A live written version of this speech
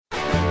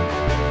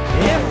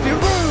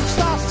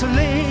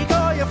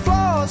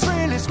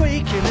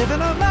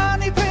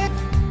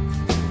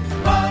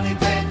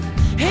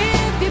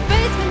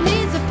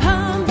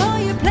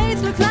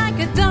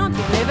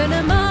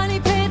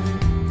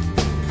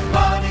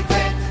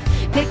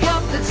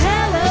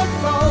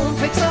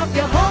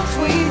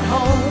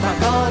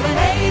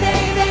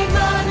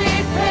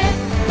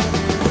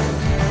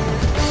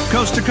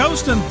to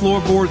coast and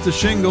floorboards to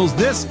shingles,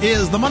 this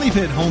is the Money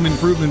Pit Home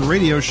Improvement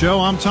Radio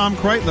Show. I'm Tom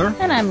Kreitler.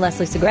 And I'm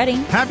Leslie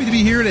Segretti. Happy to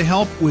be here to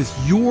help with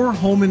your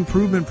home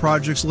improvement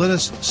projects. Let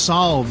us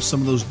solve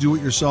some of those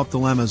do-it-yourself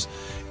dilemmas.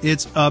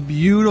 It's a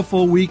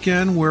beautiful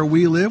weekend where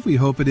we live. We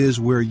hope it is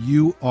where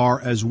you are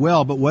as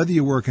well. But whether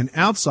you're working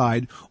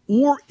outside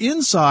or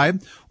inside,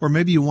 or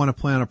maybe you want to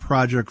plan a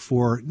project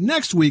for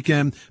next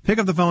weekend, pick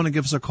up the phone and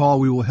give us a call.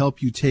 We will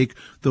help you take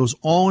those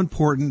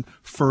all-important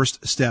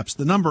first steps.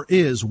 The number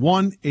is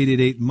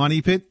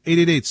 1-888-MONEY-PIT,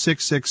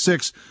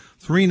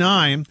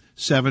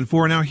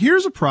 888-666-3974. Now,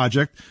 here's a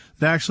project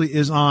that actually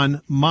is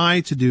on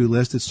my to-do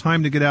list. It's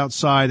time to get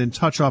outside and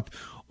touch up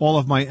all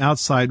of my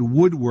outside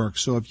woodwork.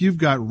 So if you've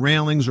got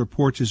railings or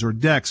porches or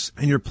decks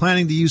and you're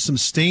planning to use some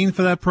stain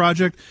for that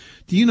project,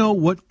 do you know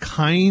what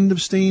kind of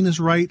stain is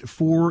right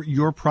for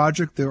your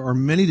project? There are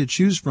many to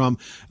choose from,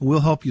 and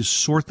we'll help you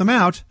sort them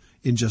out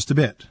in just a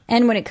bit.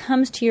 And when it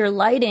comes to your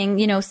lighting,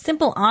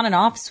 simple on and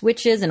off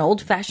switches and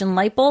old-fashioned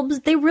light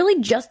bulbs, they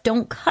really just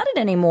don't cut it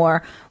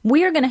anymore.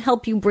 We are going to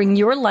help you bring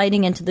your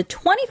lighting into the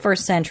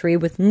 21st century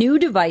with new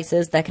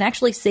devices that can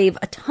actually save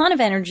a ton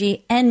of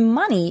energy and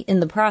money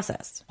in the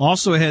process.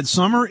 Also ahead,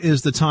 summer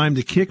is the time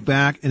to kick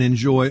back and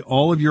enjoy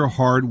all of your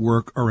hard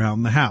work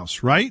around the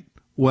house, right?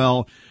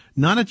 Well,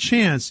 not a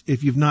chance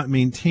if you've not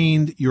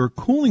maintained your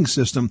cooling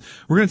system.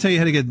 We're going to tell you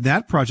how to get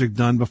that project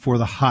done before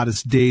the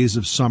hottest days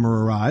of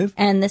summer arrive.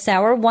 And this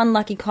hour, one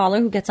lucky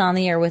caller who gets on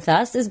the air with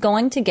us is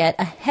going to get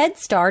a head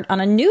start on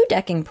a new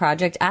decking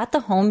project at the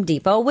Home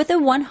Depot with a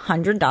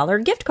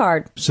 $100 gift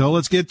card. So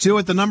let's get to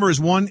it. The number is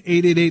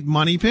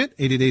 1-888-MONEY-PIT,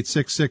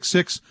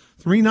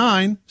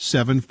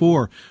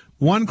 888-666-3974.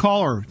 One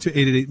caller to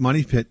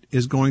 888-MONEY-PIT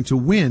is going to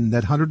win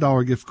that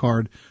 $100 gift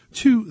card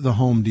to the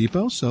Home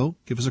Depot. So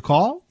give us a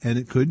call, and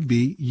it could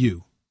be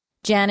you.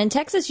 Jan, in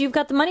Texas, you've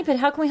got the Money Pit.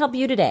 How can we help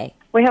you today?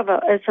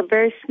 It's a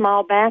very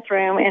small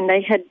bathroom, and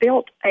they had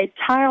built a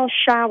tile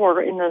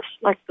shower in the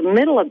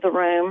middle of the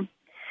room.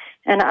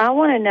 And I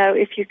want to know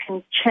if you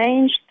can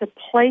change the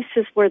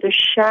places where the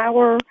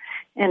shower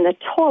and the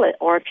toilet,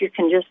 or if you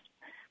can just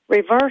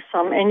reverse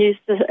them and use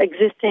the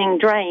existing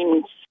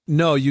drains.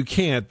 No, you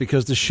can't,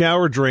 because the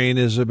shower drain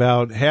is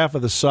about half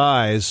of the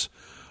size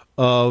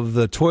of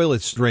the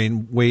toilet's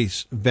drain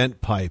waste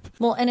vent pipe.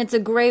 Well, and it's a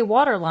gray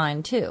water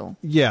line, too.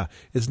 Yeah,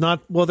 it's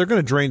not, well, they're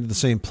going to drain to the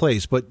same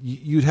place, but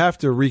you'd have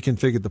to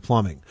reconfigure the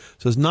plumbing.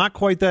 So it's not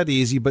quite that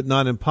easy, but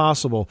not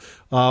impossible.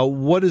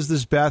 What is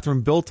this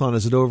bathroom built on?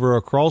 Is it over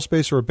a crawl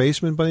space or a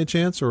basement by any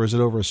chance, or is it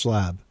over a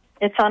slab?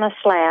 It's on a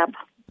slab.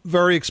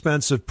 Very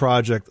expensive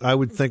project. I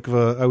would think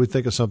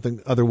of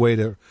something, other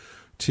way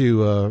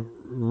to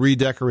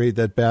redecorate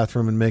that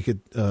bathroom and make it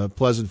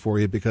pleasant for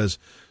you, because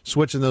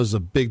switching those is a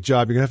big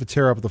job. You're going to have to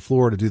tear up the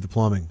floor to do the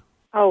plumbing.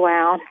 Oh,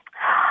 wow.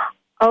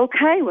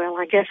 Okay, well,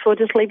 I guess we'll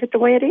just leave it the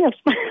way it is.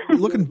 You're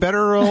looking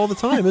better all the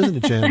time, isn't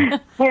it, Jan?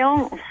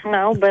 Well,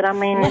 no, but I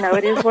mean,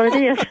 it is what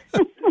it is.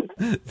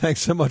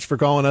 Thanks so much for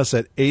calling us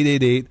at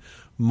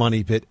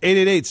 888-MONEY-PIT,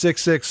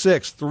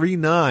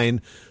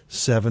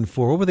 888-666-3974.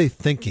 What were they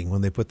thinking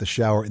when they put the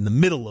shower in the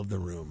middle of the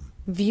room?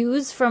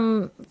 Views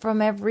from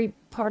every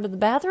part of the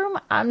bathroom?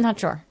 I'm not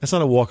sure. That's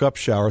not a walk-up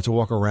shower. It's a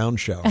walk-around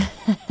shower.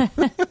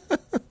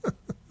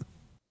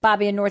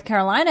 Bobby in North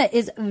Carolina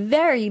is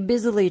very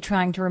busily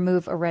trying to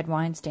remove a red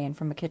wine stain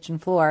from a kitchen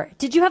floor.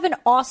 Did you have an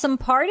awesome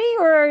party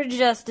or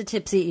just a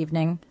tipsy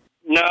evening?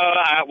 No,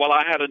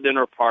 I had a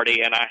dinner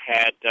party, and I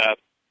had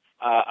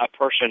a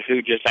person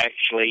who just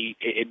actually,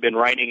 it had been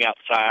raining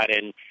outside,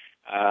 and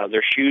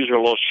their shoes were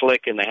a little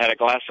slick, and they had a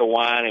glass of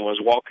wine and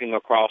was walking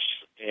across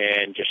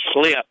and just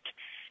slipped.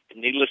 And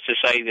needless to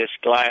say, this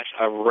glass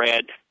of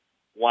red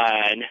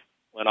wine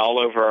went all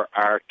over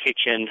our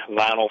kitchen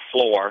vinyl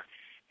floor.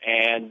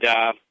 And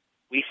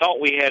we thought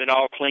we had it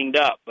all cleaned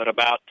up, but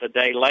about a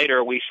day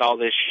later, we saw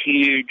this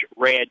huge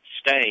red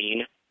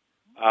stain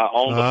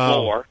on the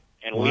floor.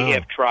 And we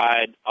have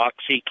tried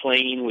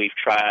OxyClean. We've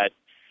tried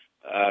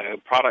a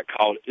product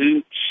called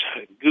Oops,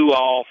 Goo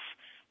Off,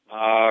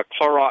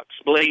 Clorox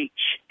bleach,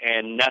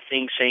 and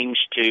nothing seems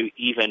to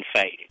even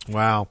fade.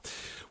 Wow.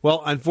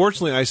 Well,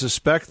 unfortunately, I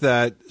suspect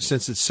that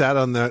since it sat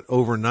on that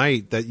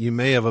overnight, that you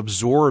may have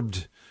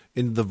absorbed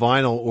into the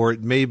vinyl, or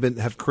it may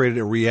have created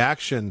a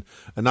reaction,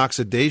 an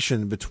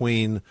oxidation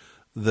between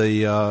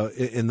the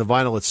in the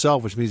vinyl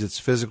itself, which means it's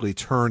physically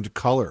turned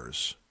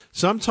colors.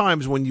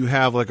 Sometimes when you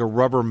have like a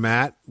rubber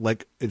mat,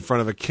 like in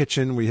front of a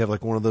kitchen, where you have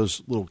like one of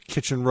those little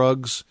kitchen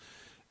rugs,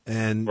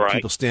 and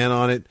people stand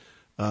on it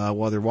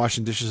while they're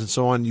washing dishes and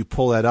so on, you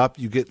pull that up,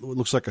 you get what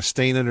looks like a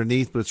stain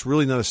underneath, but it's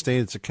really not a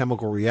stain. It's a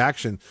chemical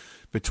reaction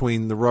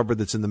between the rubber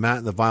that's in the mat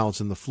and the vinyl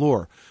that's in the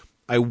floor.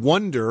 I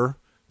wonder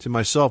to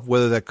myself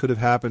whether that could have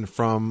happened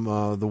from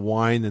the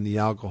wine and the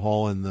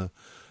alcohol and the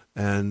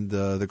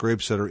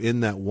grapes that are in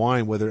that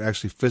wine, whether it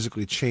actually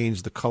physically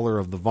changed the color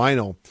of the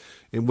vinyl,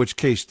 in which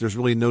case there's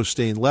really no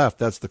stain left.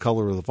 That's the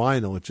color of the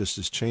vinyl. It just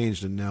has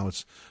changed, and now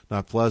it's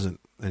not pleasant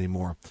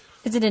anymore.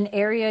 Is it an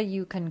area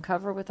you can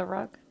cover with a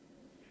rug?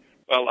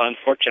 Well,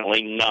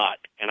 unfortunately not,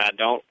 and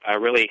I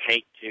really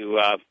hate to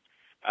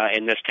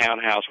in this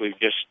townhouse. We've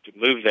just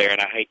moved there,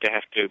 and I hate to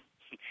have to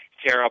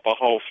tear up a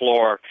whole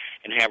floor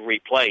and have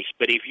replaced.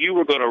 But if you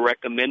were going to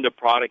recommend a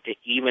product to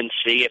even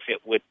see if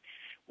it would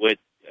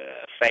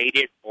fade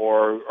it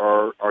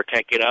or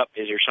take it up,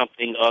 is there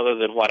something other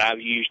than what I've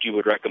used you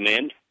would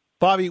recommend?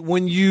 Bobby,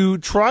 when you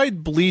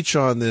tried bleach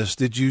on this,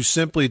 did you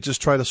simply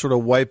just try to sort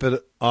of wipe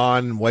it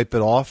on, wipe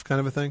it off kind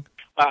of a thing?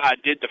 I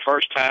did the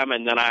first time,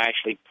 and then I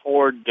actually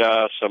poured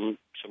some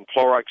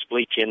Clorox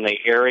bleach in the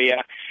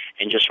area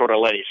and just sort of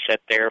let it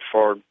sit there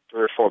for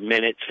 3 or 4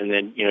 minutes, and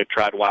then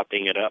tried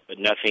wiping it up, but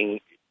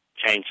nothing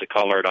changed the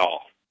color at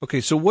all.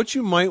 Okay, so what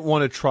you might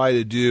want to try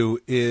to do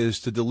is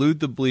to dilute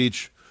the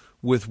bleach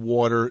with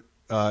water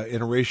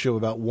in a ratio of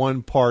about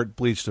 1 part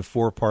bleach to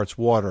 4 parts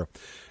water,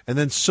 and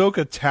then soak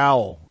a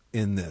towel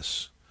in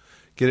this.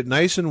 Get it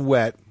nice and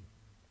wet,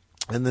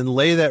 and then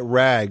lay that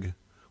rag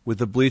with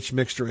the bleach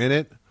mixture in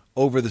it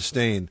over the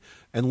stain,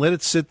 and let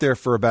it sit there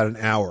for about an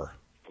hour.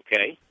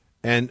 Okay.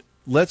 And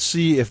let's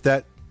see if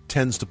that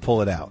tends to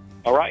pull it out.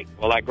 All right.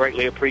 Well, I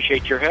greatly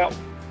appreciate your help.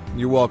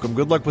 You're welcome.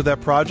 Good luck with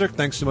that project.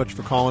 Thanks so much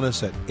for calling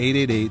us at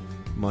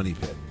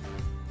 888-MONEY-PIT.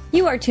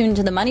 You are tuned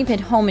to the Money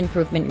Pit Home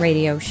Improvement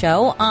Radio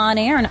Show, on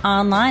air and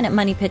online at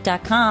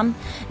MoneyPit.com.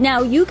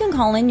 Now, you can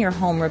call in your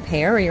home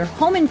repair or your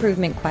home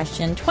improvement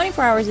question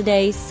 24 hours a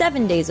day,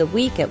 7 days a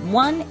week at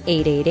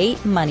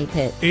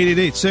 1-888-MONEY-PIT.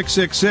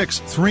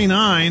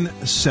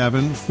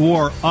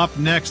 888-666-3974. Up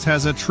next,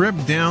 has a trip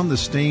down the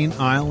stain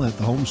aisle at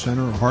the home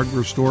center or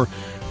hardware store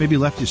maybe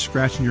left you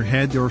scratching your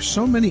head? There are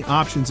so many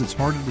options, it's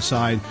hard to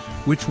decide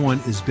which one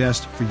is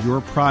best for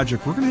your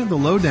project. We're going to have the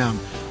lowdown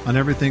on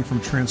everything from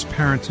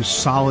transparent to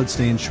solid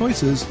stain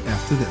choices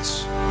after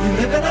this. You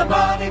live in a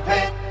money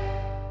pit.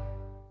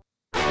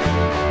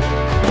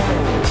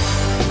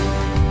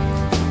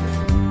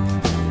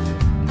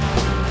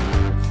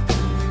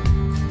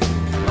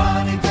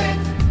 Money Pit.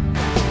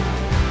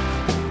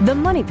 The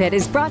Money Pit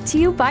is brought to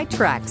you by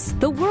Trex,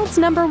 the world's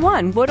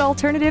 #1 wood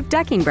alternative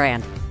decking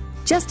brand.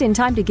 Just in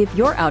time to give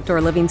your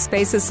outdoor living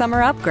space a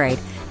summer upgrade,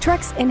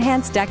 Trex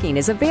Enhanced Decking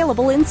is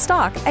available in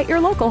stock at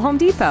your local Home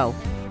Depot.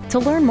 To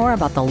learn more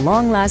about the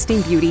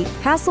long-lasting beauty,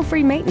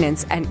 hassle-free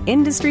maintenance, and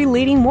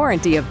industry-leading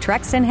warranty of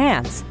Trex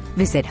Enhance,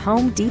 visit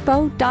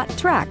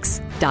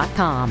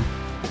homedepot.trex.com.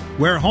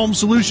 Where home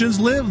solutions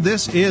live,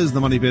 this is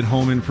the Money Pit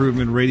Home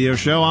Improvement Radio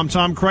Show. I'm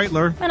Tom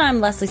Kreitler. And I'm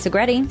Leslie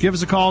Segretti. Give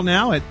us a call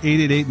now at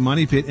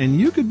 888-MONEY-PIT, and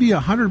you could be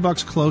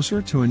 $100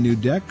 closer to a new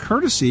deck,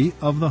 courtesy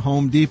of the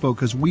Home Depot,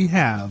 because we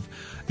have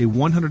a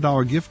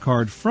 $100 gift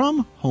card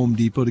from Home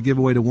Depot to give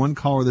away to one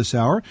caller this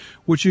hour,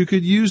 which you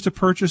could use to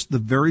purchase the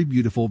very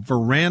beautiful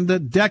veranda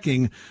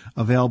decking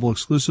available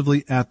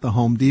exclusively at the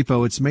Home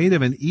Depot. It's made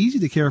of an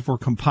easy-to-care-for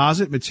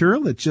composite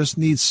material that just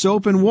needs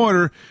soap and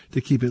water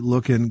to keep it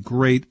looking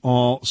great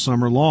all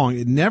summer long.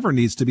 It never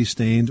needs to be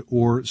stained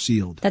or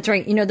sealed. That's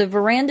right. The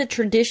veranda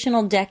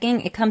traditional decking,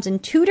 it comes in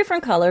 2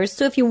 different colors,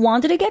 so if you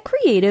wanted to get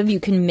creative,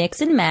 you can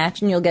mix and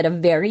match, and you'll get a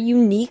very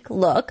unique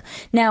look.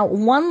 Now,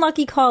 one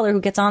lucky caller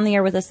who gets on the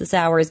air with us this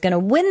hour is going to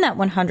win that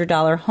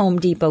 $100 Home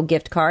Depot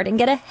gift card and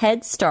get a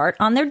head start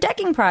on their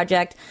decking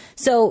project.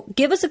 So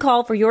give us a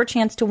call for your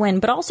chance to win,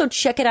 but also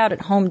check it out at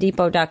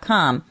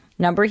homedepot.com.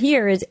 Number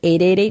here is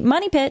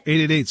 888-MONEY-PIT.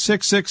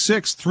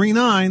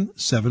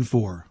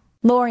 888-666-3974.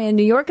 Lori in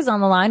New York is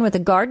on the line with a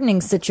gardening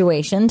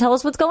situation. Tell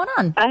us what's going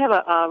on. I have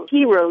a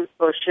pea rose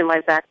bush in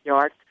my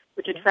backyard,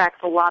 which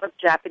attracts a lot of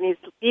Japanese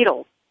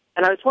beetles.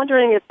 And I was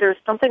wondering if there's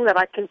something that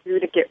I can do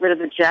to get rid of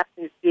the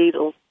Japanese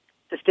beetles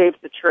to save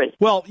the tree.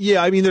 Well,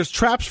 yeah, there's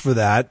traps for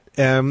that.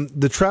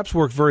 The traps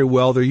work very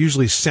well. They're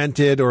usually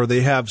scented, or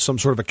they have some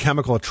sort of a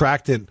chemical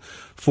attractant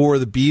for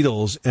the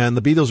beetles, and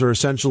the beetles will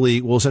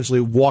essentially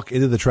walk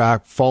into the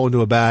trap, fall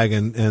into a bag,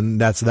 and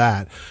that's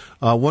that.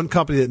 One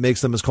company that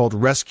makes them is called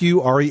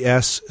Rescue,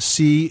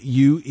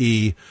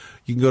 RESCUE.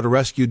 You can go to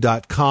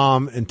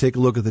rescue.com and take a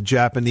look at the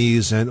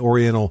Japanese and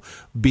Oriental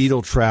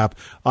beetle trap.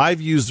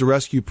 I've used the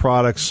Rescue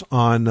products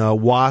on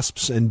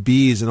wasps and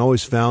bees and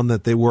always found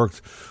that they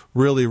worked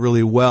really,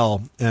 really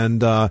well.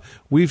 And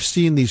we've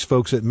seen these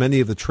folks at many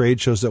of the trade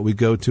shows that we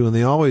go to, and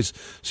they always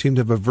seem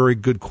to have a very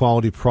good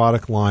quality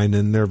product line,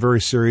 and they're very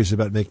serious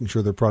about making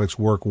sure their products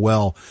work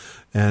well.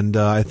 And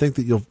I think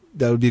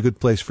that would be a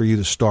good place for you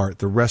to start,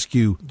 the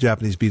Rescue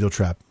Japanese Beetle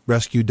Trap,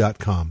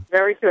 rescue.com.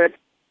 Very good.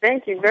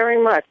 Thank you very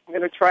much. I'm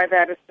going to try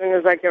that as soon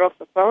as I get off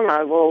the phone.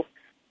 I will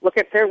look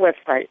at their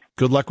website.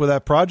 Good luck with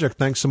that project.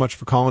 Thanks so much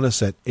for calling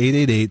us at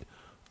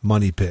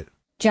 888-MONEY-PIT.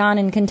 John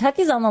in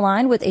Kentucky's on the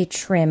line with a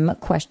trim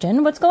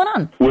question. What's going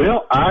on?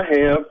 Well, I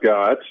have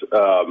got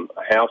a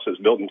house that's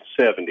built in the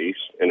 70s,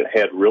 and it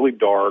had really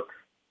dark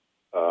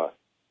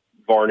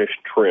varnished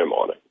trim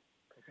on it.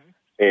 Okay.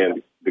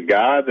 And the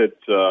guy that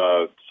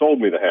sold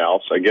me the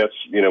house, I guess,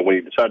 when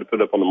he decided to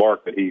put it up on the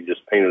market, he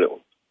just painted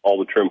all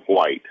the trim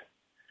white.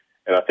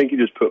 And I think he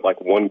just put like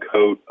one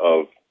coat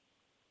of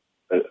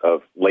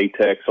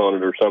latex on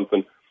it or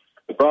something.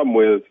 The problem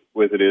with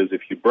it is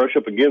if you brush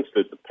up against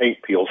it, the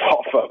paint peels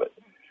off of it.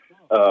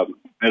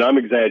 And and I'm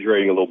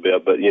exaggerating a little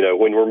bit, but,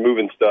 when we're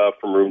moving stuff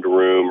from room to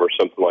room or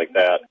something like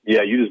that,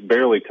 yeah, you just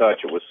barely touch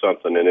it with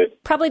something, and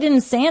it probably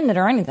didn't sand it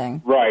or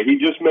anything. Right. He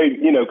just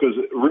made, because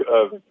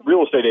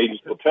real estate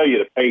agents will tell you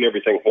to paint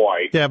everything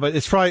white. Yeah, but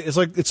it's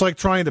like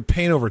trying to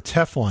paint over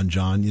Teflon,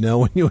 John.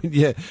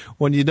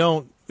 When you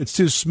don't, it's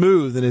too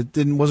smooth and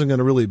it wasn't going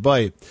to really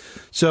bite.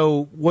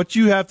 So what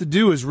you have to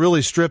do is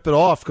really strip it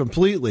off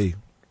completely.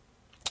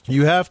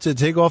 You have to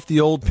take off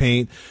the old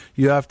paint.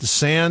 You have to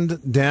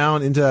sand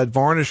down into that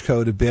varnish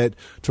coat a bit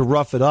to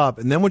rough it up.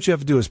 And then what you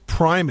have to do is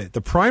prime it. The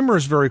primer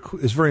is very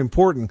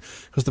important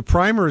because the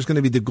primer is going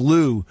to be the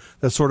glue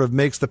that sort of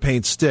makes the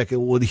paint stick. It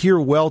will adhere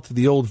well to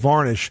the old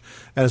varnish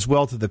as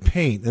well to the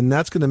paint. And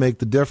that's going to make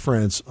the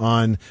difference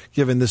on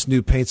giving this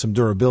new paint some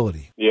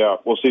durability. Yeah.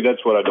 Well, see,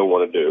 that's what I don't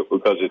want to do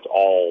because it's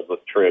all the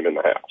trim in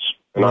the house.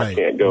 And right. I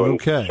can't go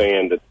and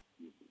sand and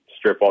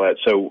strip all that.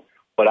 So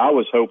what I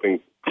was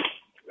hoping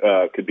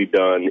could be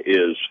done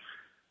is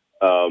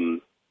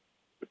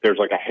if there's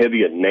like a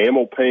heavy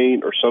enamel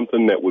paint or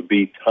something that would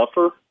be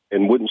tougher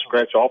and wouldn't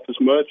scratch off as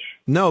much.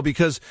 No,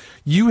 because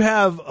you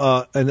have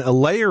a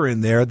layer in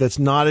there that's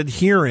not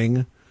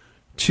adhering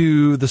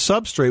to the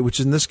substrate, which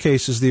in this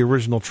case is the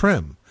original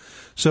trim.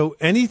 So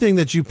anything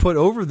that you put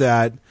over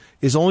that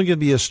is only going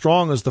to be as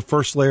strong as the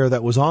first layer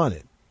that was on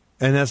it.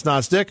 And that's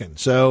not sticking.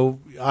 So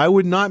I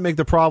would not make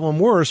the problem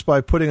worse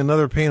by putting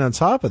another paint on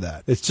top of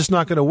that. It's just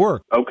not going to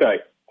work. Okay.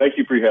 Thank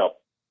you for your help.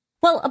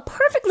 Well, a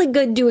perfectly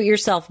good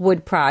do-it-yourself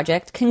wood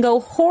project can go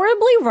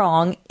horribly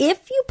wrong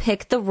if you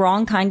pick the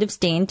wrong kind of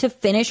stain to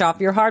finish off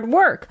your hard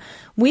work.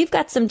 We've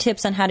got some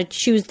tips on how to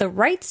choose the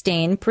right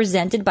stain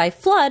presented by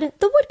Flood,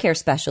 the wood care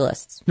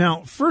specialists.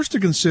 Now, first to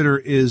consider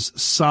is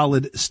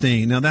solid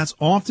stain. Now, that's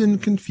often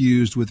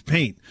confused with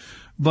paint.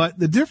 But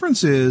the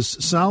difference is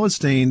solid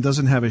stain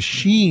doesn't have a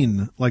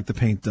sheen like the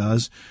paint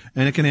does,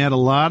 and it can add a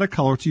lot of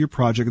color to your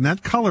project, and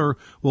that color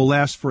will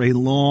last for a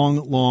long,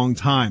 long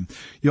time.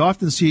 You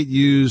often see it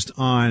used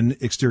on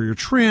exterior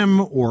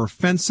trim or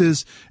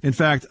fences. In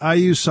fact, I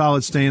use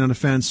solid stain on a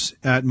fence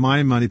at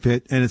my money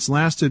pit, and it's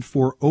lasted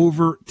for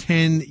over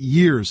 10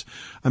 years.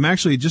 I'm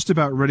actually just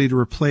about ready to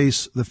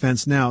replace the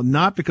fence now,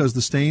 not because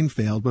the stain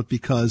failed, but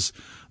because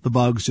the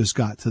bugs just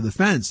got to the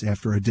fence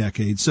after a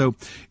decade. So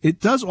it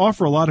does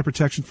offer a lot of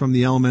protection from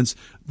the elements,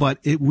 but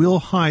it will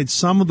hide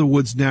some of the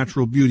wood's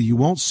natural beauty. You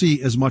won't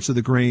see as much of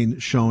the grain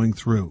showing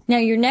through. Now,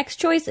 your next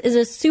choice is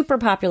a super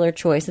popular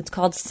choice. It's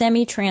called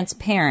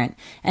semi-transparent.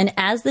 And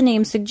as the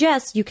name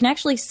suggests, you can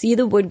actually see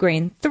the wood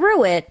grain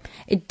through it.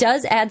 It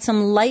does add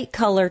some light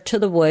color to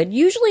the wood,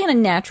 usually in a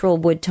natural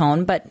wood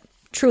tone, but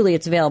truly,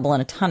 it's available in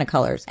a ton of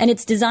colors. And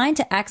it's designed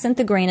to accent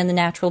the grain and the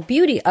natural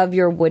beauty of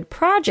your wood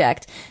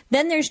project.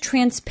 Then there's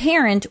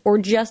transparent or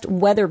just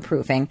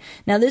weatherproofing.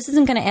 Now, this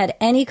isn't going to add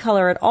any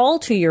color at all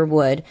to your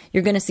wood.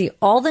 You're going to see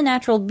all the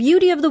natural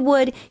beauty of the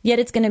wood, yet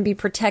it's going to be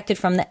protected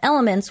from the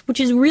elements, which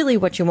is really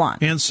what you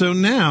want. And so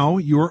now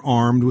you're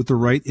armed with the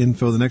right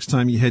info the next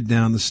time you head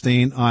down the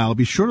stain aisle.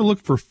 Be sure to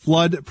look for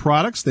Flood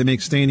products. They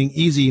make staining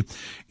easy.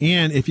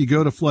 And if you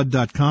go to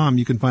flood.com,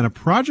 you can find a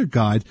project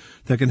guide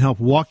that can help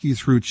walk you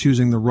through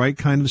choosing the right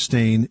kind of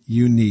stain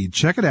you need.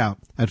 Check it out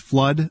at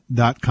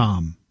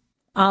flood.com.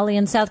 Ollie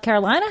in South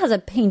Carolina has a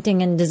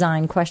painting and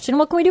design question.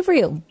 What can we do for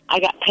you? I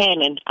got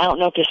paneling. I don't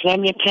know if it's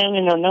laminate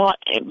paneling or not,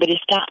 but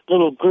it's got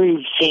little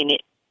grooves in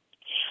it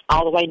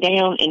all the way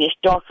down, and it's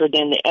darker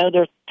than the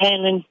other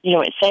paneling,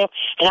 itself,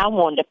 and I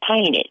wanted to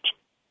paint it.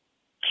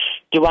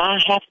 Do I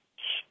have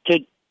to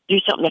do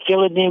something to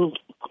fill it in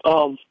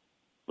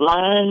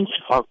lines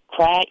or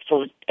cracks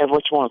or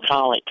what you want to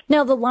call it?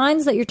 Now, the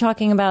lines that you're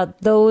talking about,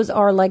 those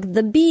are like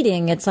the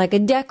beading. It's like a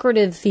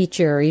decorative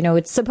feature.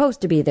 It's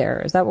supposed to be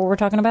there. Is that what we're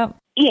talking about?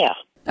 Yeah.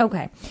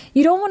 Okay.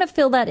 You don't want to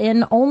fill that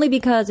in only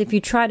because if you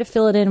try to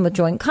fill it in with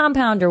joint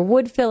compound or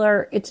wood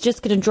filler, it's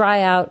just going to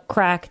dry out,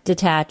 crack,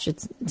 detach.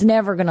 It's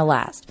never going to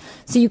last.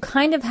 So you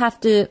kind of have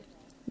to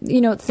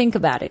think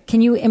about it.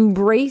 Can you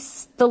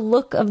embrace the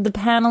look of the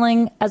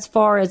paneling as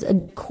far as a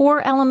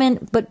core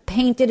element, but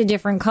paint it a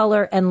different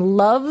color and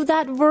love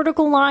that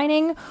vertical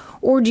lining?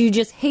 Or do you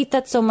just hate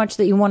that so much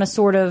that you want to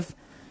sort of,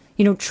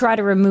 try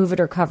to remove it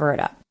or cover it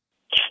up?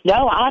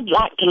 No, I'd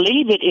like to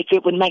leave it if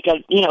it would make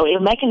it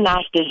would make a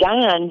nice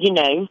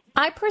design,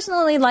 I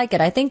personally like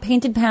it. I think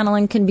painted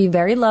paneling can be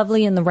very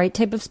lovely in the right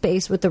type of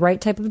space with the right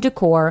type of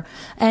decor,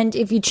 and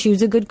if you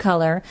choose a good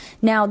color.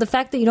 Now, the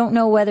fact that you don't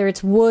know whether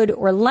it's wood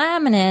or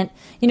laminate,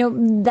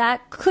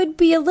 that could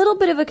be a little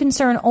bit of a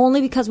concern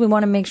only because we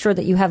want to make sure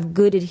that you have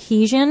good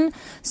adhesion.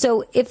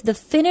 So if the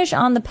finish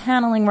on the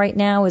paneling right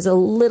now is a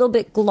little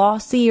bit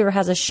glossy or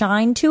has a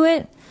shine to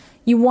it,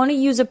 you want to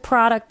use a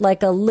product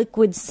like a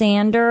liquid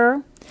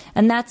sander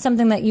And that's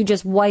something that you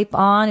just wipe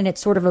on and it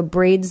sort of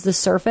abrades the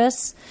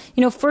surface.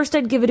 First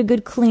I'd give it a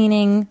good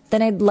cleaning,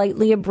 then I'd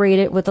lightly abrade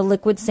it with a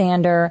liquid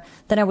sander,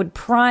 then I would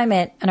prime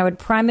it, and I would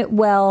prime it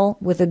well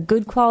with a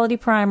good quality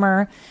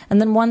primer, and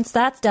then once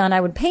that's done,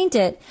 I would paint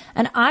it.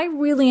 And I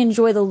really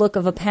enjoy the look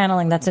of a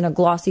paneling that's in a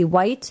glossy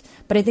white,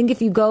 but I think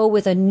if you go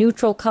with a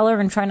neutral color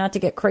and try not to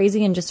get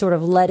crazy and just sort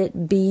of let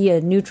it be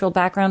a neutral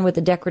background with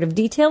a decorative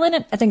detail in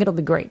it, I think it'll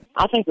be great.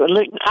 I think it would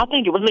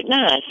look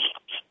nice.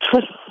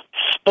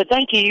 But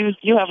thank you.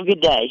 You have a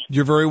good day.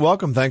 You're very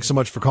welcome. Thanks so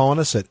much for calling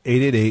us at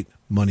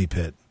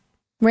 888-MONEY-PIT.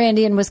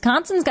 Randy in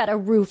Wisconsin's got a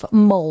roof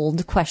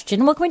mold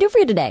question. What can we do for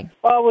you today?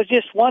 Well, I was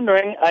just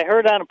wondering, I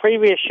heard on a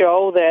previous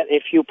show that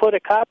if you put a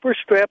copper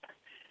strip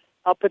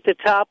up at the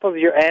top of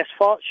your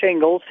asphalt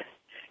shingles,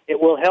 it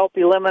will help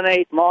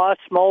eliminate moss,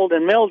 mold,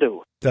 and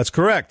mildew. That's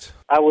correct.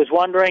 I was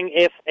wondering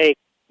if a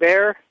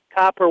bare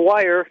copper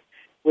wire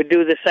would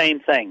do the same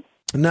thing.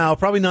 Now,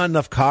 probably not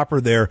enough copper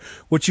there.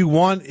 What you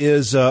want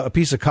is a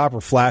piece of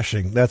copper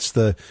flashing. That's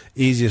the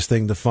easiest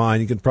thing to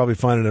find. You can probably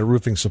find it at a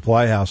roofing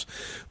supply house.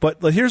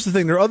 But here's the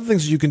thing. There are other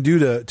things that you can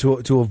do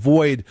to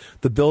avoid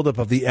the buildup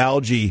of the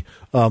algae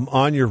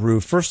on your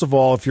roof. First of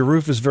all, if your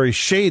roof is very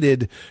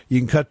shaded, you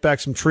can cut back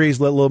some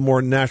trees, let a little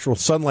more natural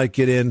sunlight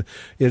get in,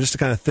 just to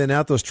kind of thin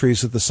out those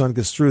trees so that the sun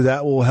gets through.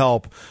 That will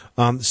help.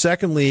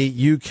 Secondly,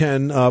 you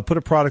can put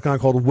a product on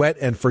called Wet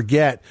and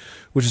Forget,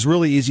 which is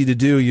really easy to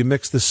do. You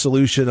mix this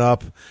solution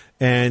up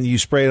and you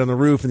spray it on the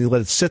roof and you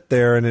let it sit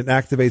there and it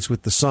activates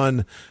with the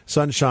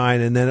sunshine,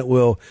 and then it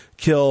will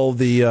kill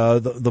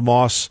the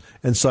moss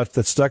and such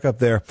that's stuck up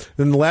there.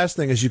 Then the last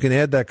thing is you can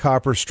add that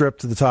copper strip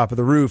to the top of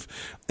the roof.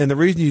 And the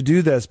reason you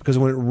do that is because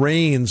when it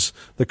rains,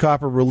 the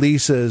copper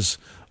releases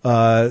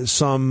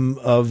some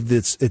of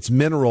its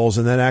minerals,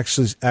 and that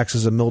actually acts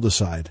as a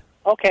mildewcide.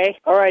 Okay.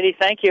 All righty.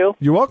 Thank you.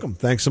 You're welcome.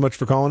 Thanks so much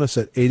for calling us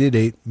at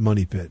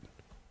 888-MONEY-PIT.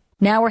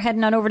 Now we're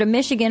heading on over to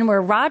Michigan,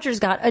 where Roger's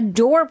got a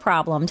door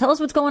problem. Tell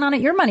us what's going on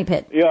at your money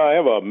pit. Yeah, I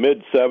have a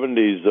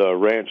mid-'70s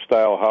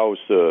ranch-style house.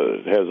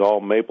 It has all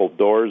maple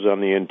doors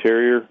on the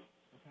interior,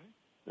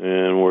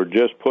 and we're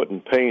just putting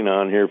paint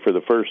on here for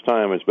the first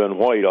time. It's been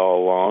white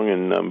all along,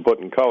 and I'm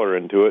putting color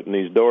into it, and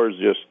these doors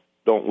just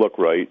don't look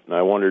right. And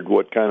I wondered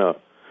what kind of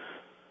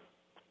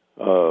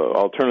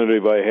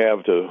alternative I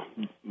have to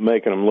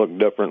making them look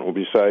different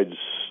besides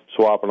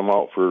swapping them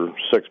out for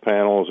 6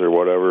 panels or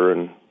whatever,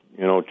 and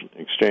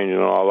exchanging it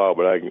all out,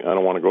 but I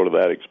don't want to go to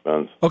that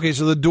expense. Okay,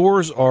 so the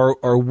doors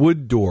are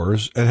wood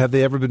doors, and have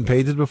they ever been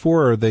painted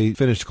before, or are they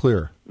finished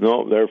clear?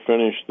 No, they're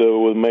finished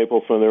with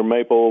maple, they're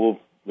maple,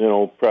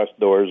 pressed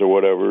doors or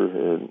whatever,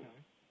 or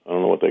I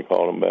don't know what they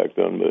called them back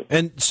then. But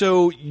And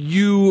so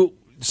you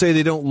say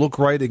they don't look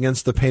right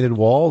against the painted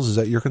walls? Is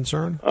that your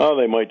concern? Oh,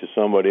 they might to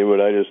somebody,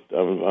 but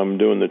I'm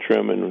doing the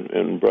trim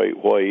in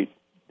bright white,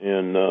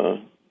 and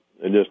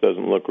it just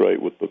doesn't look right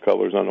with the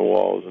colors on the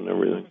walls and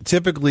everything.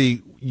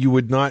 Typically, you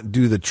would not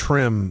do the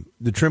trim.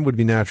 The trim would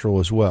be natural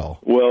as well.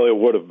 Well, it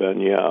would have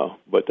been, yeah,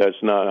 but that's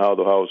not how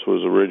the house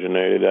was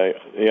originated.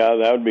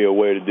 That would be a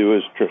way to do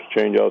is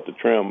change out the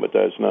trim, but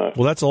that's not.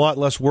 Well, that's a lot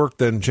less work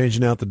than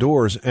changing out the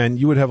doors, and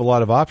you would have a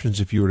lot of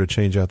options if you were to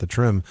change out the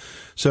trim.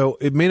 So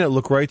it may not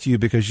look right to you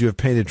because you have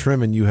painted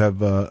trim and you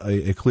have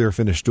a clear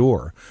finished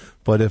door.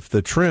 But if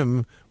the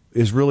trim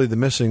is really the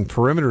missing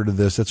perimeter to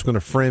this, that's going to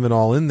frame it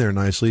all in there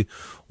nicely.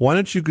 Why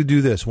don't you do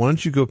this? Why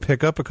don't you go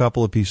pick up a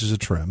couple of pieces of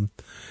trim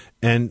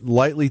and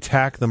lightly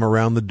tack them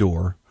around the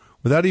door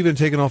without even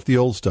taking off the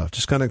old stuff?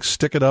 Just kind of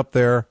stick it up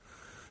there,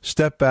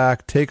 step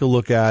back, take a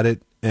look at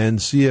it,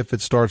 and see if it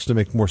starts to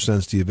make more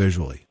sense to you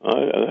visually.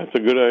 That's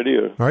a good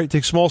idea. All right,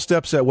 take small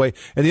steps that way.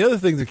 And the other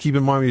thing to keep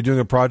in mind when you're doing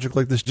a project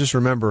like this, just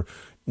remember,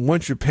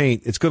 once you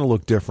paint, it's going to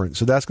look different.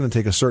 So that's going to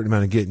take a certain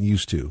amount of getting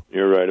used to.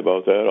 You're right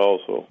about that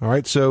also. All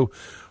right, so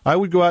I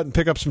would go out and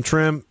pick up some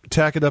trim,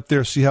 tack it up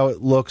there, see how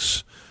it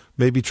looks.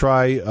 Maybe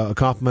try a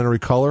complementary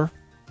color.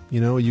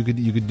 You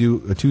could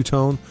do a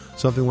two-tone,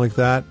 something like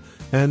that,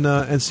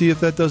 and see if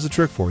that does the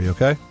trick for you,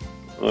 okay?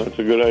 Well, that's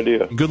a good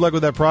idea. Good luck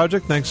with that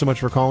project. Thanks so much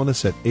for calling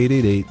us at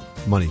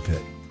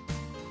 888-MONEY-PIT.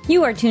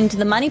 You are tuned to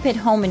the Money Pit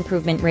Home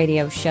Improvement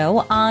Radio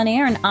Show, on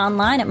air and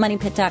online at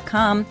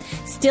moneypit.com.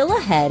 Still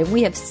ahead,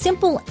 we have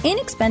simple,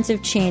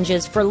 inexpensive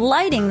changes for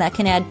lighting that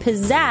can add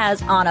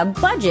pizzazz on a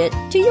budget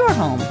to your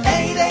home.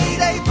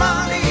 888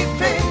 Money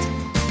Pit.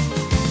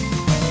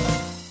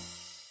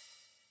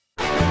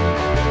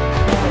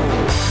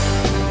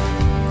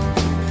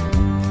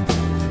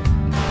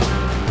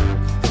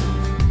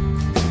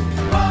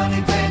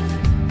 Money Pit.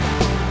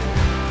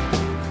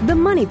 The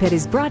Money Pit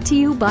is brought to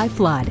you by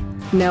Flood.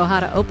 Know how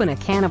to open a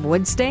can of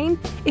wood stain?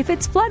 If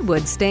it's Flood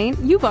wood stain,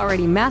 you've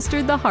already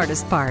mastered the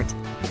hardest part.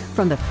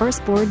 From the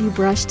first board you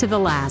brush to the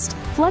last,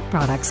 Flood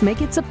products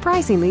make it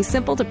surprisingly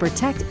simple to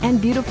protect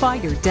and beautify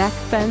your deck,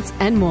 fence,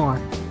 and more.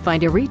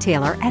 Find a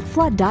retailer at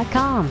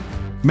flood.com.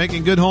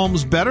 Making good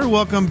homes better.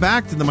 Welcome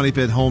back to the Money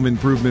Pit Home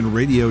Improvement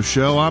Radio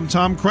Show. I'm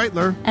Tom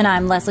Kreitler. And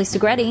I'm Leslie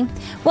Segretti.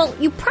 Well,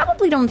 you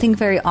probably don't think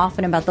very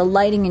often about the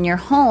lighting in your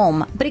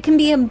home, but it can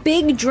be a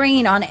big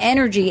drain on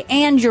energy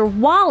and your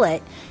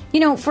wallet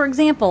For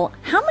example,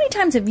 how many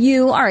times have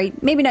you, all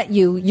right, maybe not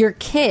you, your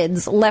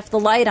kids left the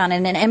light on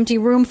in an empty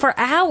room for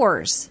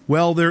hours?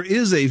 Well, there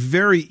is a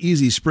very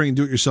easy spring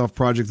do-it-yourself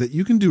project that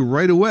you can do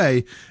right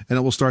away, and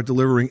it will start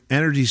delivering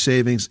energy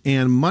savings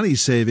and money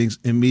savings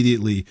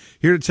immediately.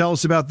 Here to tell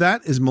us about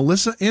that is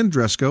Melissa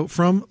Andresco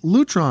from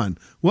Lutron.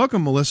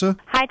 Welcome, Melissa.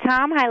 Hi,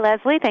 Tom. Hi,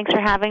 Leslie. Thanks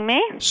for having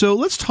me. So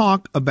let's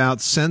talk about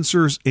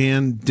sensors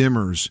and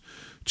dimmers,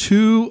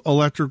 two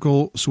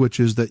electrical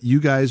switches that you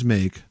guys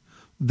make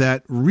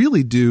that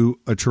really do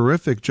a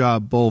terrific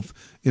job both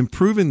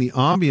improving the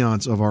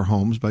ambiance of our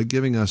homes by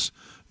giving us,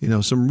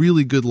 some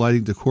really good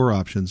lighting decor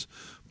options.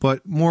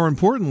 But more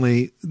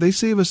importantly, they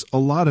save us a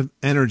lot of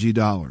energy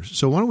dollars.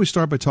 So why don't we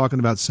start by talking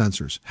about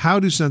sensors? How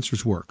do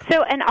sensors work?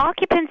 So an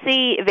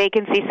occupancy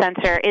vacancy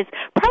sensor is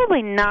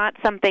probably not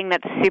something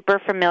that's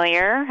super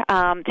familiar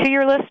to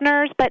your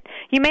listeners, but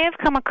you may have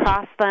come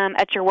across them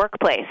at your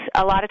workplace.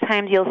 A lot of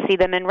times you'll see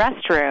them in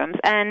restrooms.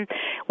 And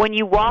when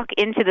you walk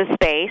into the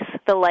space,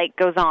 the light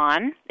goes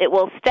on. It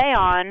will stay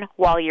on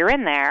while you're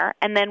in there.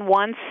 And then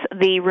once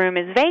the room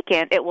is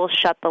vacant, it will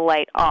shut the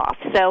light off.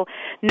 So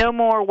no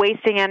more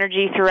wasting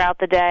energy throughout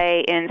the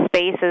day in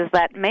spaces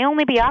that may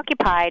only be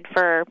occupied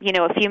for,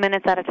 a few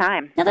minutes at a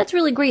time. Now, that's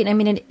really great. I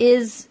mean, it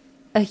is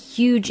a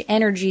huge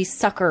energy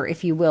sucker,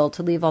 if you will,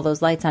 to leave all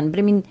those lights on.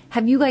 But,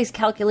 have you guys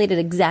calculated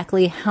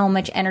exactly how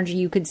much energy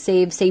you could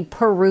save, say,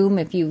 per room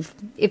if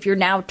you're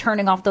now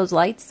turning off those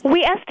lights?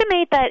 We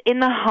estimate that in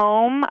the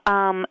home,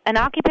 an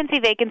occupancy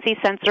vacancy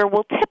sensor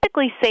will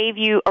typically save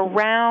you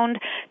around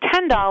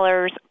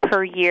 $10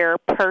 per year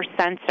per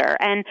sensor.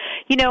 And,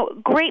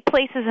 great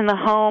places in the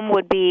home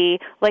would be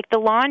like the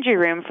laundry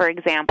room, for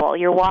example.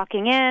 You're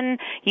walking in,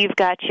 you've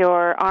got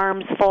your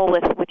arms full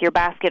with your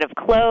basket of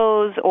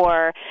clothes,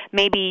 or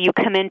maybe you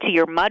come into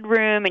your mud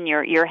room and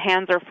your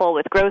hands are full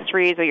with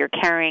groceries, or you're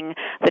carrying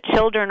the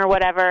children or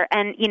whatever,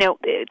 and,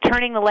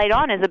 turning the light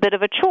on is a bit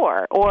of a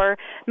chore. Or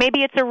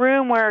maybe it's a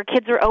room where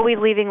kids are always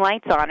leaving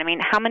lights on.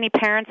 How many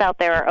parents out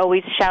there are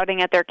always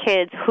shouting at their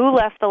kids, who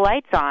left the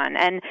lights on?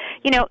 And,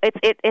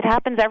 it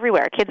happens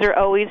everywhere. Kids are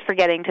always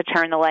forgetting to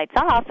turn the lights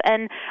off,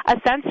 and a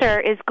sensor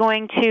is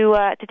going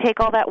to take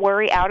all that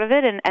worry out of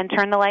it and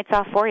turn the lights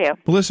off for you.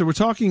 Melissa, we're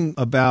talking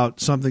about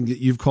something that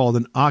you've called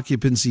an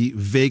occupancy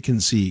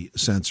vacancy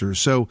sensor.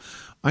 So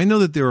I know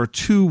that there are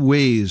two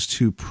ways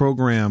to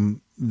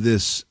program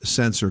this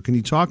sensor. Can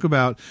you talk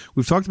about,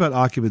 we've talked about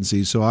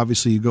occupancy, so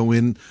obviously you go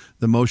in,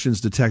 the motion's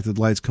detected,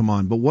 lights come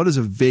on, but what does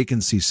a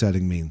vacancy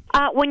setting mean?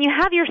 When you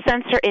have your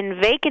sensor in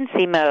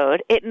vacancy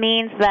mode, it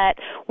means that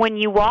when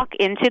you walk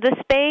into the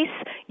space,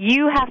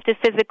 you have to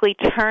physically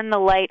turn the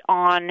light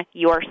on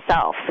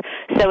yourself.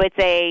 So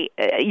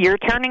you're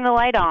turning the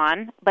light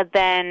on, but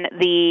then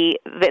the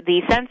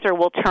sensor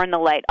will turn the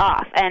light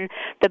off. And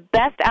the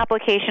best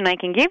application I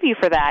can give you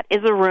for that is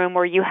a room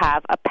where you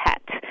have a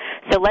pet.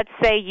 So let's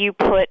say you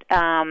put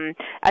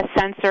a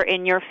sensor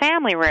in your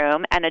family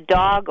room and a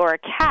dog or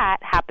a cat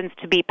happens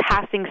to be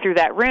passing through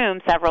that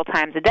room several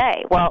times a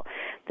day. Well,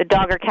 the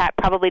dog or cat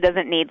probably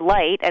doesn't need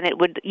light, and it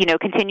would,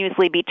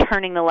 continuously be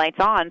turning the lights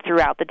on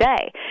throughout the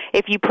day.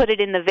 If you put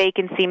it in the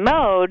vacancy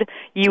mode,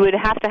 you would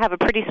have to have a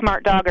pretty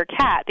smart dog or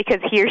cat because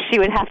he or she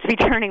would have to be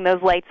turning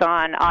those lights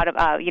on,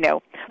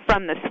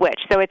 from the switch.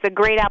 So it's a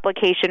great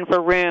application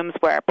for rooms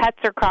where pets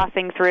are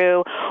crossing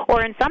through,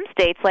 or in some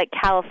states like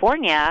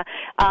California,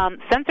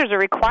 sensors are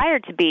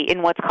required to be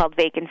in what's called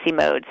vacancy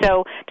mode.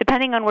 So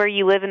depending on where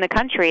you live in the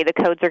country, the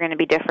codes are going to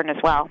be different as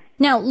well.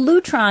 Now,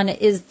 Lutron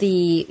is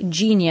the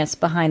genius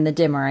behind the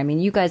dimmer.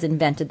 You guys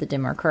invented the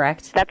dimmer,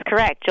 correct? That's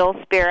correct. Joel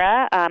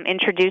Spira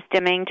introduced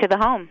dimming to the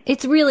home.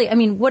 It's really,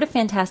 what a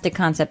fantastic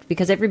concept,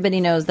 because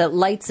everybody knows that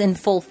lights in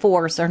full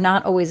force are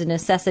not always a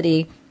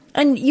necessity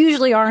and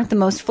usually aren't the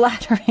most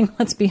flattering,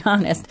 let's be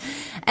honest,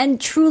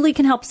 and truly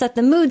can help set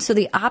the mood. So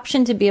the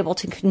option to be able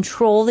to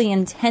control the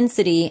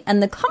intensity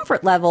and the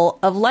comfort level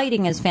of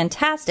lighting is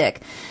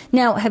fantastic.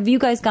 Now, have you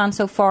guys gone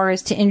so far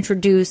as to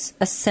introduce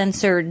a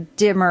sensor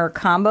dimmer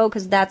combo?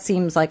 Because that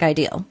seems like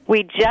ideal.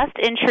 We just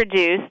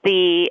introduced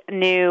the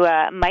new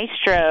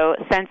Maestro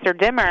sensor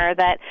dimmer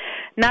that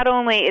not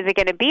only is it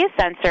going to be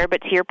a sensor,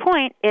 but to your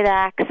point, it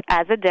acts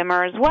as a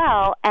dimmer as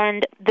well.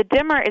 And the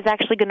dimmer is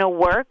actually going to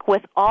work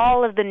with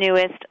all of the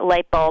newest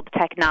light bulb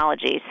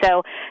technology.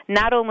 So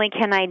not only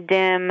can I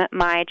dim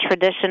my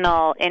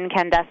traditional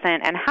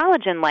incandescent and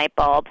halogen light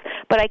bulbs,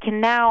 but I can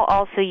now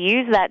also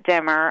use that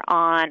dimmer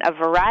on a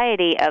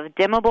variety of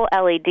dimmable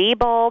LED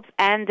bulbs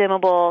and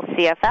dimmable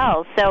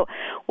CFLs. So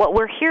what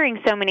we're hearing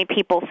so many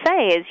people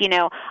say is,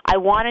 I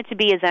want it to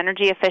be as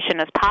energy efficient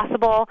as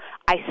possible.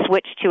 I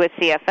switched to a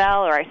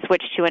CFL or I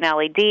switched to an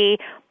LED,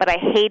 but I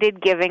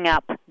hated giving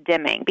up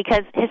dimming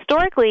because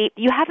historically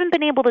you haven't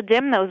been able to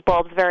dim those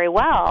bulbs very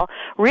well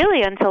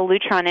really until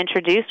Lutron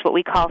introduced what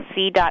we call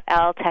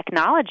C.L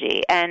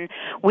technology. And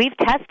we've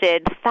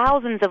tested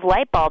thousands of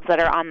light bulbs that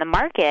are on the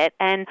market,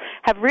 and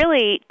have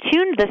really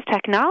tuned this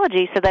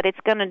technology so that it's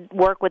going to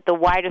work with the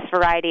widest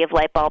variety of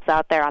light bulbs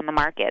out there on the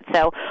market.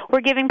 So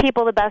we're giving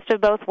people the best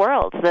of both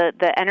worlds,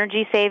 the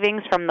energy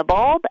savings from the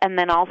bulb, and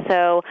then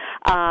also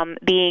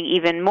being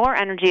even more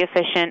energy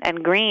efficient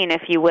and green,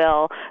 if you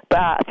will,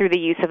 through the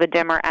use of a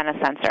dimmer and a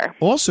sensor.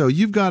 Also,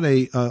 you've got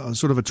a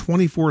sort of a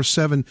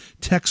 24/7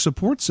 tech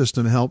support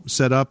system help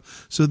set up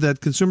so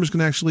that consumers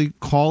can actually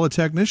call a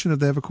technician if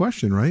they have a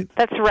question, right?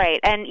 That's right.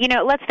 And,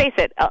 let's face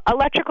it,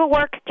 electrical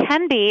work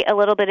can be a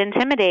little bit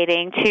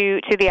intimidating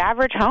to the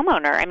average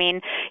homeowner. I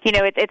mean,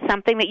 it's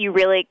something that you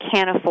really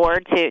can't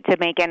afford to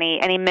make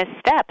any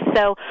missteps.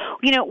 So,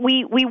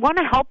 we want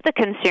to help the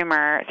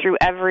consumer through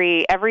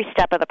every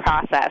step of the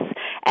process.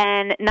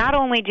 And not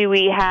only do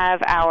we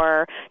have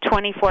our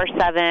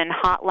 24/7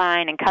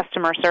 hotline and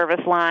customer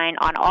service line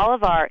on all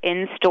of our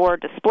in-store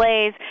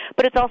displays,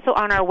 but it's also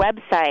on our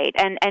website.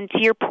 And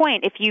to your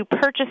point, if you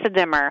purchase a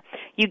dimmer,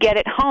 you get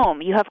it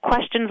home, you have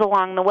questions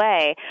along the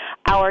way,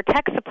 our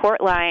tech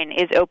support line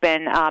is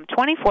open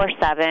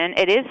 24/7.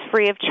 It is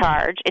free of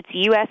charge. It's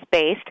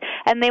U.S.-based,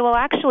 and they will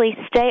actually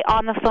stay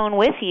on the phone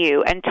with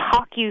you and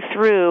talk you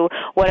through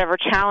whatever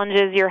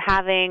challenges you're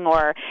having,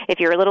 or if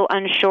you're a little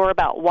unsure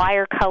about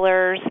wire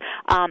colors,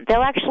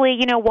 they'll actually,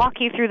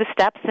 walk you through the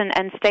steps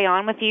and stay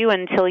on with you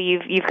until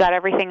you've got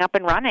everything up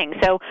and running.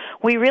 So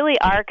we really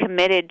are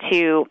committed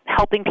to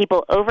helping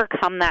people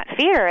overcome that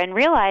fear and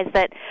realize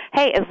that,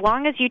 hey, as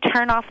long as you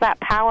turn off that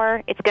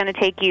power, it's going to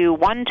take you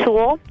one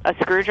tool, a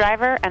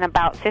screwdriver, and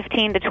about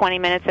 15 to 20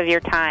 minutes of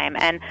your time.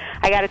 And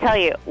I got to tell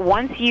you,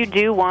 once you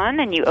do one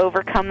and you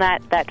overcome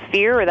that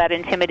fear or that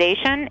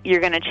intimidation,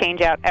 you're going to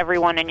change out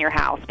everyone in your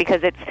house,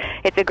 because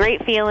it's a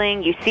great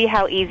feeling. You see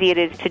how easy it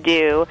is to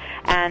do.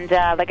 And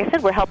like I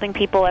said, we're helping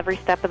people every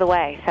step of the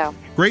way. So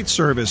great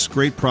service,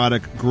 great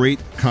product, great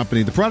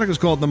company. The product is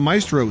called the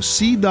Maestro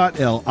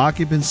C.L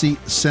Occupancy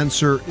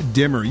Sensor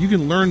Dimmer. You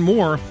can learn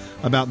more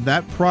about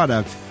that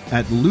product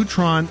at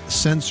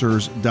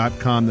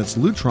lutronsensors.com. That's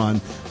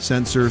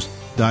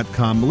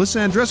lutronsensors.com. Melissa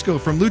Andresco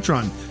from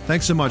Lutron,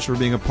 thanks so much for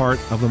being a part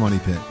of the Money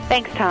Pit.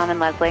 Thanks, Tom and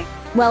Leslie.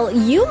 Well,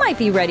 you might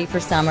be ready for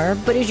summer,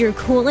 but is your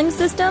cooling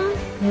system?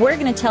 We're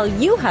going to tell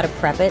you how to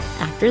prep it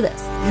after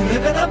this. You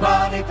live in a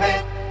money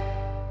pit.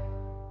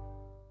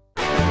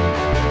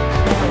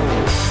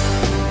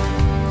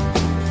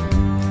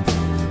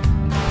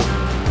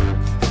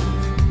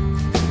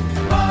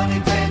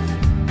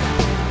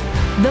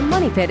 The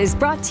Money Pit is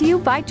brought to you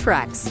by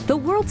Trex, the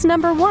world's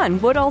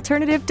 #1 wood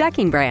alternative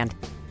decking brand.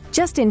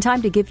 Just in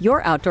time to give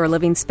your outdoor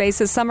living space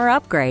a summer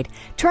upgrade,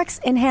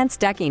 Trex Enhanced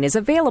Decking is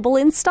available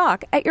in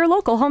stock at your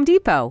local Home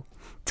Depot.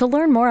 To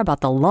learn more about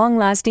the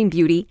long-lasting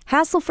beauty,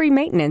 hassle-free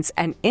maintenance,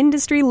 and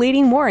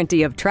industry-leading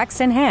warranty of Trex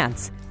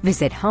Enhance,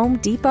 visit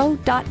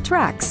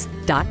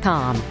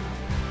homedepot.trex.com.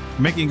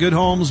 Making good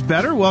homes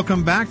better.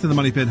 Welcome back to the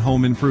Money Pit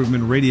Home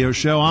Improvement Radio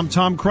Show. I'm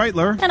Tom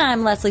Kreitler. And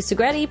I'm Leslie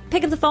Segretti.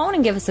 Pick up the phone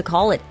and give us a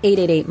call at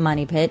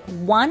 888-MONEY-PIT.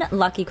 One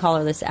lucky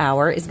caller this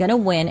hour is going to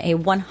win a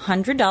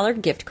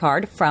 $100 gift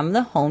card from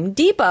the Home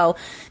Depot.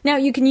 Now,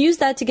 you can use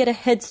that to get a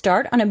head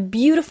start on a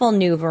beautiful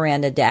new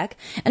veranda deck.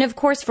 And of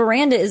course,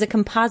 veranda is a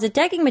composite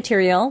decking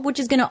material, which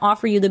is going to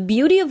offer you the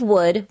beauty of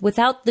wood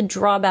without the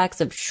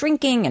drawbacks of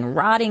shrinking and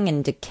rotting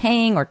and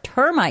decaying or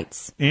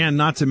termites. And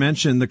not to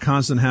mention the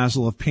constant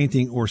hassle of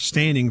painting or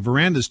staining.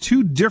 Veranda's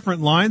two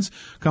different lines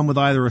come with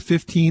either a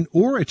 15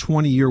 or a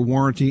 20-year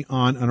warranty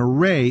on an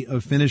array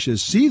of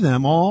finishes. See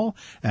them all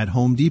at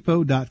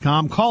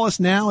homedepot.com. Call us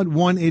now at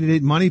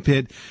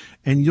 1-888-MONEY-PIT,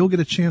 and you'll get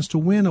a chance to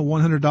win a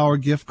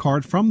 $100 gift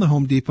card from the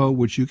Home Depot,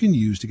 which you can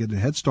use to get a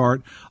head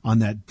start on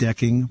that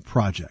decking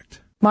project.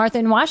 Martha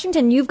in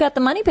Washington, you've got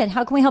the Money Pit.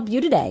 How can we help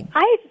you today?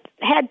 I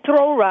had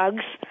throw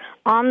rugs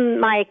on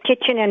my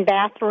kitchen and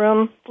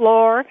bathroom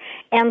floor,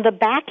 and the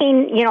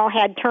backing,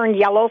 had turned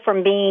yellow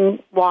from being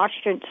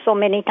washed so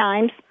many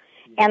times,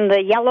 and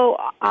the yellow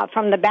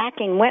from the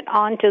backing went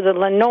onto the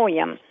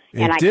linoleum,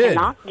 and I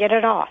cannot get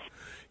it off.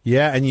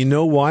 Yeah, and you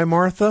know why,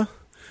 Martha?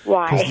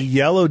 Why? Because the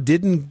yellow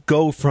didn't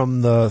go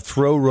from the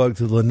throw rug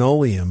to the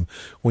linoleum.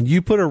 When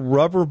you put a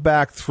rubber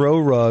back throw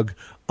rug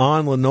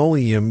on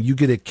linoleum, you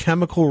get a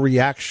chemical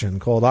reaction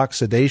called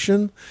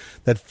oxidation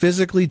that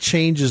physically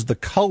changes the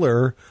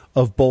color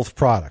of both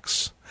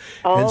products.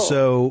 Oh. And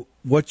so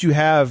what you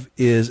have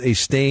is a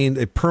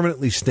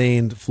permanently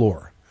stained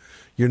floor.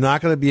 You're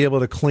not going to be able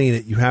to clean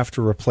it. You have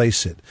to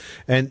replace it.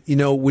 And,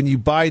 when you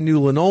buy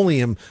new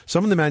linoleum,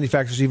 some of the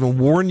manufacturers even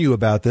warn you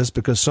about this,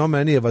 because so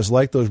many of us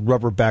like those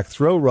rubber back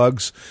throw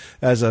rugs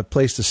as a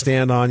place to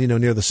stand on,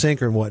 near the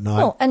sink and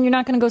whatnot. Oh, and you're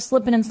not going to go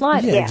slipping and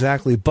sliding. Yeah,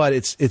 exactly. But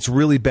it's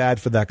really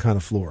bad for that kind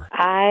of floor.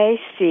 I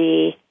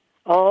see.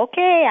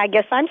 Okay, I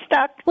guess I'm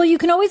stuck. Well, you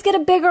can always get a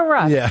bigger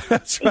rug. Yeah,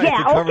 that's right,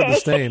 to cover the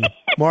stain.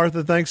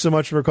 Martha, thanks so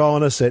much for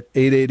calling us at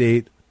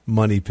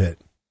 888-MONEY-PIT.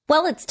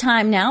 Well, it's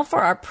time now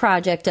for our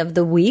project of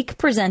the week,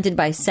 presented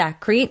by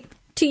Sackcrete.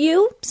 To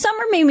you,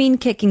 summer may mean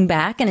kicking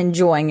back and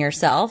enjoying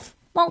yourself.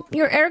 Well,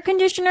 your air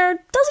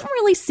conditioner doesn't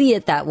really see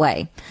it that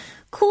way.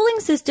 Cooling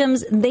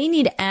systems, they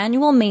need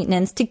annual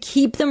maintenance to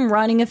keep them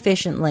running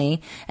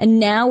efficiently. And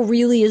now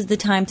really is the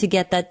time to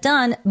get that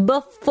done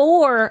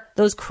before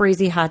those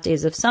crazy hot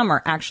days of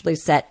summer actually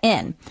set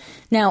in.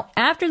 Now,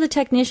 after the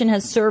technician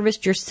has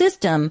serviced your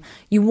system,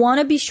 you want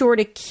to be sure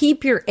to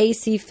keep your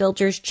AC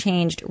filters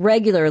changed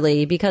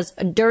regularly, because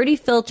a dirty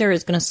filter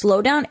is going to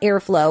slow down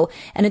airflow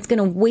and it's going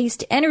to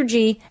waste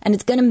energy, and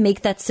it's going to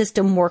make that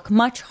system work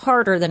much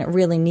harder than it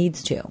really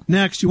needs to.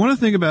 Next, you want to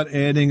think about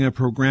adding a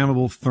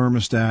programmable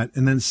thermostat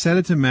and then set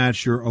it to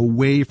match your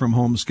away from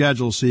home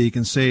schedule so you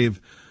can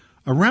save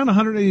around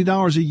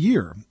 $180 a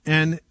year.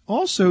 And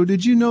also,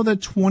 did you know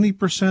that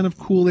 20% of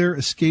cool air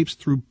escapes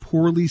through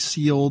poorly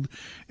sealed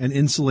and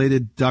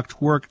insulated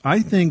ductwork?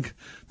 I think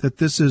that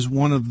this is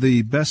one of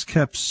the best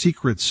kept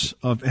secrets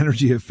of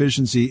energy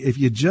efficiency. If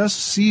you just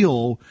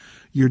seal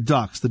your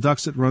ducts, the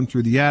ducts that run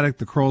through the attic,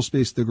 the crawl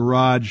space, the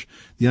garage,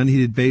 the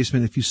unheated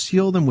basement, if you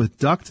seal them with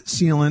duct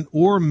sealant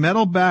or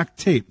metal back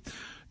tape,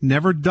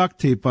 never duct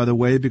tape, by the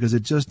way, because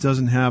it just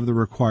doesn't have the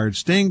required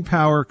staying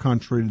power,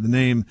 contrary to the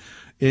name.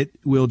 It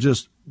will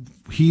just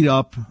heat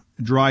up,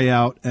 dry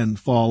out, and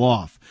fall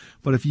off.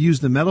 But if you use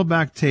the metal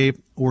back tape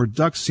or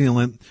duct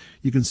sealant,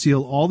 you can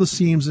seal all the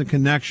seams and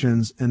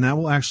connections, and that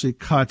will actually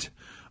cut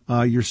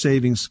your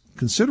savings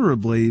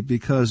considerably,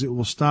 because it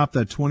will stop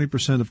that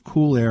 20% of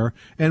cool air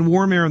and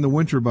warm air in the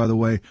winter, by the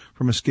way,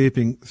 from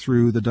escaping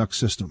through the duct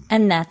system.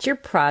 And that's your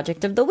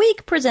project of the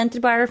week, presented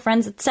by our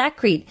friends at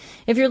Saccrete.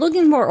 If you're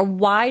looking for a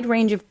wide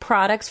range of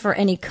products for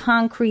any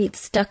concrete,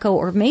 stucco,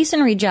 or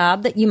masonry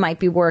job that you might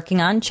be working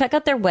on, check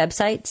out their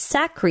website,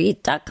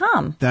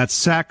 Saccrete.com. That's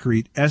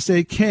Saccrete,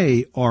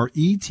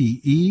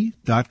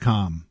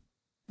 SAKRETE.com.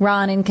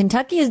 Ron in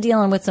Kentucky is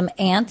dealing with some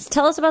ants.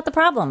 Tell us about the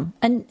problem.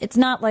 And it's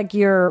not like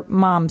your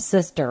mom's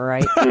sister,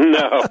 right?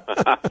 No.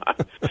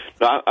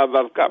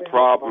 I've got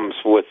problems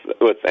with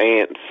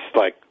ants,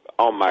 like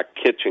on my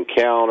kitchen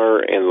counter,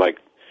 and like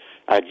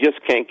I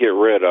just can't get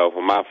rid of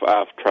them. I've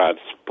tried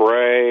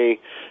spray,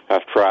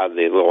 I've tried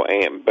the little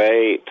ant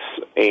baits,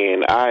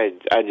 and I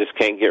just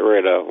can't get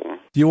rid of them.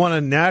 Do you want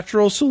a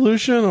natural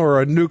solution or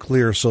a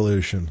nuclear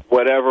solution?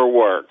 Whatever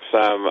works.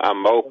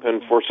 I'm open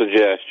for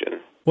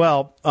suggestion.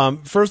 Well,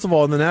 first of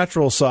all, on the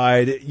natural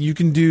side, you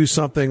can do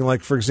something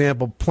like, for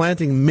example,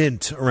 planting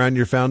mint around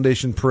your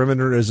foundation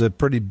perimeter is a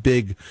pretty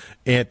big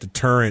ant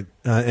deterrent,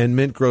 and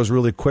mint grows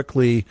really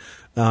quickly,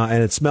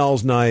 and it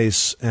smells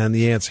nice, and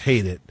the ants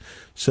hate it.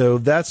 So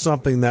that's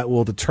something that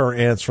will deter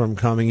ants from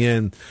coming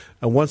in.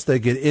 And once they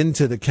get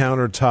into the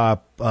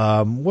countertop,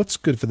 what's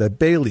good for that?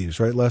 Bay leaves,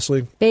 right,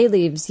 Leslie? Bay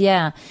leaves,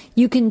 yeah.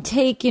 You can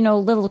take,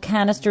 little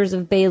canisters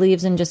of bay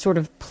leaves and just sort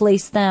of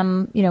place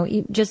them,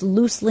 just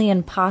loosely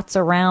in pots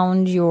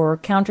around your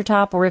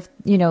countertop. Or if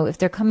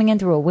they're coming in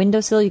through a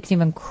windowsill, you can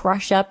even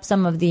crush up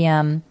some of the,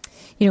 in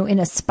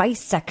a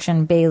spice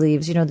section, bay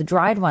leaves, the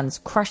dried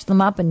ones, crush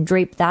them up and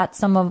drape that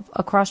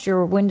across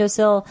your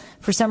windowsill.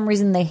 For some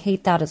reason, they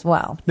hate that as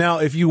well. Now,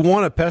 if you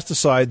want a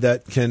pesticide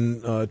that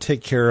can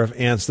take care of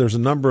ants, there's a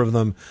number of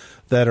them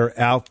that are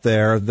out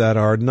there that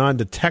are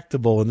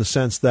non-detectable, in the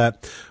sense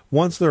that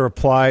once they're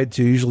applied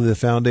to usually the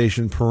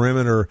foundation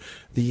perimeter,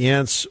 the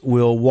ants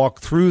will walk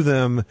through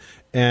them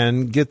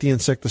and get the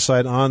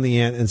insecticide on the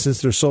ant. And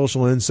since they're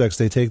social insects,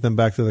 they take them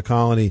back to the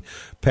colony,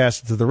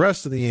 pass it to the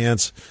rest of the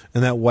ants,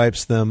 and that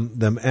wipes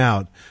them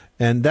out.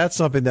 And that's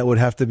something that would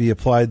have to be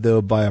applied,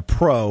 though, by a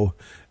pro.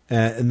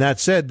 And that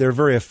said, they're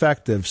very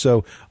effective.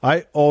 So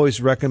I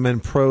always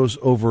recommend pros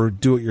over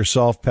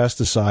do-it-yourself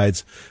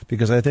pesticides,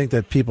 because I think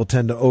that people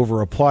tend to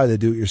over-apply the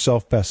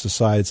do-it-yourself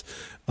pesticides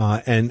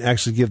and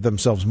actually give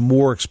themselves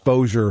more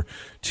exposure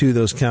to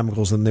those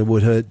chemicals than they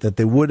would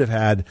have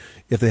had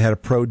if they had a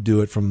pro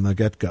do it from the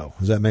get-go.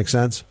 Does that make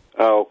sense?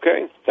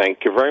 Okay.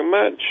 Thank you very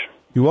much.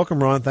 You're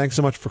welcome, Ron. Thanks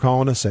so much for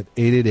calling us at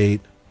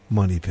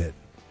 888-MONEY-PIT.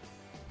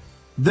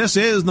 This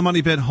is the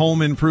Money Pit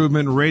Home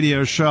Improvement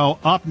Radio Show.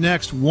 Up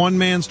next, one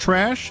man's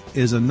trash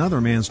is another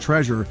man's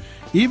treasure.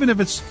 Even if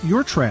it's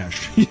your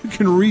trash, you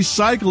can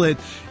recycle it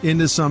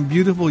into some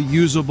beautiful,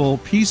 usable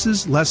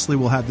pieces. Leslie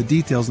will have the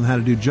details on how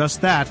to do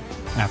just that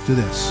after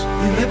this.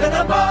 You live in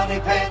a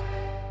money pit.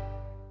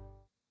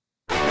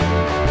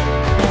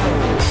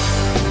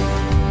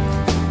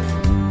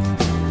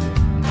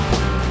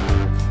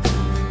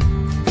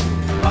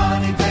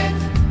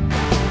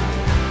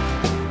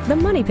 The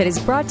Money Pit is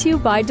brought to you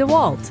by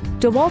DeWalt.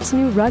 DeWalt's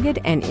new rugged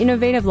and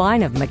innovative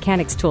line of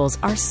mechanics tools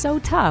are so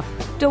tough,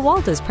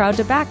 DeWalt is proud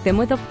to back them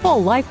with a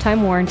full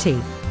lifetime warranty.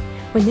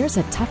 When there's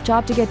a tough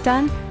job to get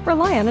done,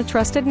 rely on a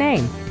trusted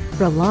name.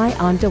 Rely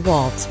on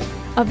DeWalt.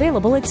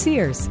 Available at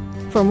Sears.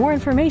 For more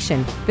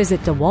information,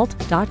 visit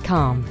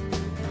DeWalt.com.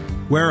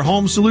 Where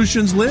home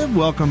solutions live,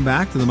 welcome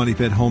back to the Money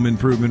Pit Home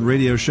Improvement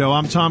Radio Show.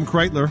 I'm Tom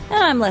Kreitler.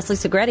 And I'm Leslie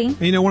Segretti.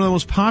 And one of the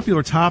most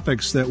popular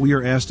topics that we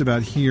are asked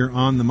about here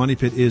on the Money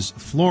Pit is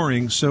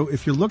flooring. So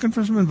if you're looking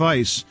for some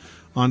advice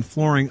on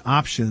flooring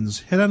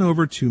options, head on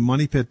over to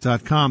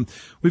moneypit.com.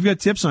 We've got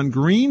tips on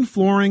green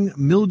flooring,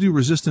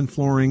 mildew-resistant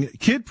flooring,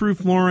 kid-proof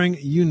flooring,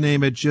 you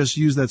name it. Just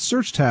use that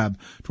search tab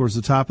towards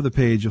the top of the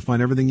page. You'll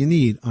find everything you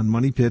need on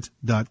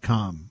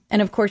moneypit.com.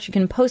 And of course, you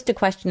can post a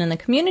question in the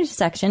community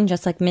section,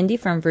 just like Mindy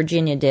from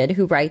Virginia did,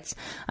 who writes,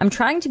 I'm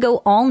trying to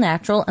go all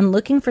natural and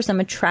looking for some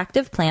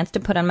attractive plants to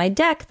put on my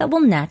deck that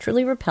will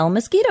naturally repel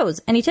mosquitoes.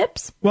 Any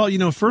tips? Well,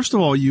 first of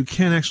all, you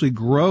can actually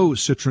grow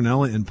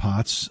citronella in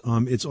pots.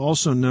 It's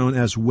also known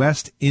as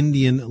West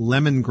Indian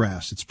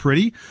lemongrass. It's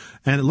pretty,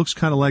 and it looks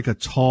kind of like a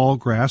tall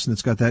grass, and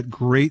it's got that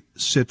great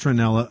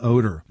citronella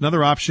odor.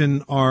 Another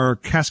option are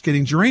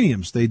cascading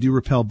geraniums. They do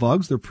repel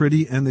bugs. They're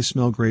pretty, and they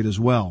smell great as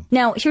well.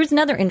 Now, here's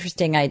another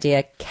interesting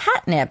idea.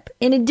 Catnip.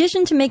 In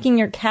addition to making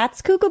your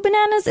cats cuckoo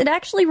bananas, it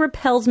actually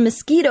repels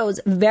mosquitoes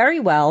very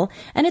well,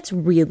 and it's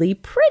really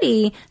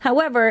pretty.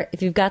 However,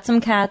 if you've got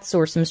some cats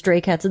or some stray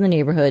cats in the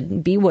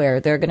neighborhood, beware.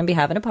 They're going to be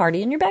having a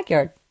party in your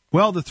backyard.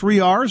 Well, the 3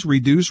 R's,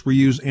 reduce,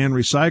 reuse, and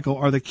recycle,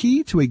 are the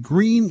key to a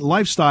green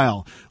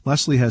lifestyle.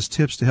 Leslie has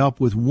tips to help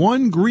with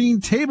one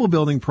green table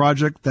building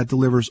project that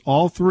delivers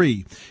all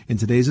 3 in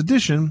today's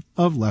edition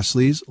of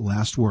Leslie's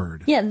Last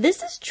Word. Yeah,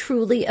 this is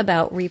truly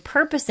about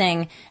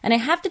repurposing. And I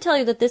have to tell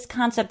you that this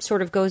concept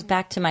sort of goes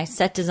back to my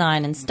set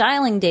design and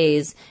styling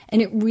days.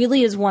 And it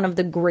really is one of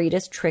the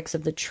greatest tricks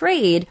of the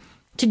trade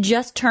to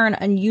just turn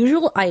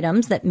unusual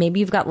items that maybe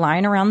you've got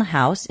lying around the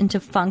house into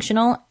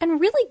functional and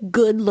really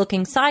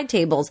good-looking side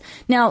tables.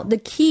 Now, the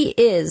key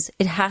is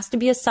it has to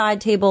be a side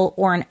table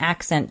or an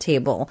accent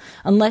table.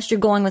 Unless you're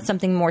going with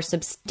something more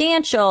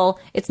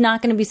substantial, it's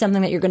not going to be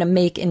something that you're going to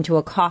make into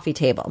a coffee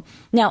table.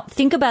 Now,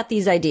 think about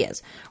these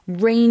ideas.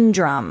 Rain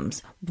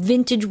drums,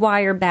 vintage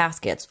wire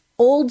baskets,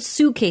 old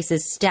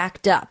suitcases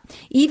stacked up,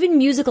 even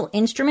musical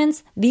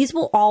instruments. These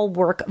will all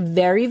work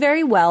very,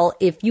 very well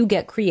if you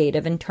get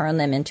creative and turn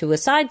them into a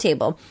side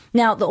table.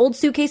 Now, the old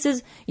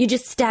suitcases, you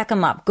just stack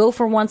them up. Go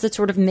for ones that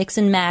sort of mix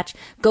and match.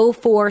 Go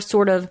for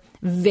sort of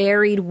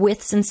varied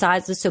widths and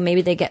sizes, so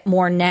maybe they get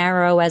more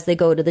narrow as they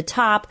go to the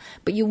top,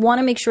 but you want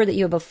to make sure that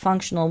you have a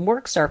functional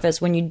work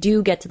surface when you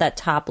do get to that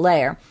top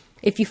layer.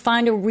 If you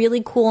find a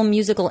really cool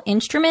musical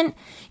instrument,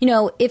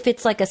 if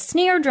it's like a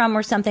snare drum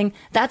or something,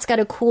 that's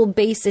got a cool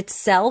bass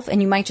itself,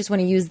 and you might just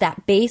want to use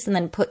that bass and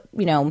then put,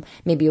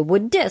 maybe a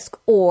wood disc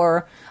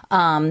or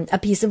a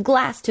piece of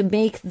glass to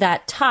make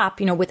that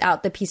top,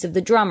 without the piece of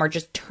the drum, or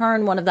just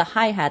turn one of the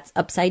hi-hats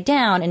upside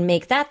down and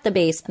make that the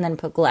bass and then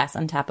put glass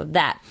on top of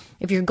that.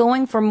 If you're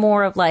going for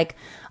more of like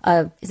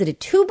is it a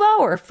tuba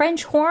or a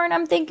French horn,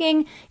 I'm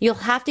thinking, you'll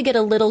have to get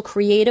a little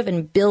creative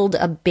and build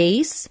a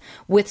bass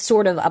with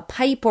sort of a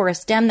pipe or a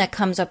stem that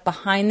comes up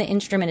behind the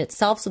instrument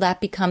itself, so that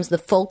becomes the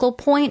focal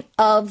point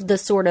of the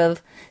sort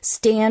of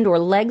stand or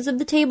legs of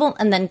the table,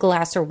 and then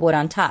glass or wood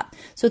on top.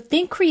 So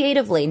think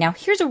creatively. Now,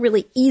 here's a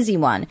really easy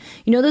one.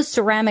 Those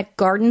ceramic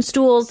garden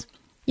stools?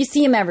 You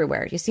see them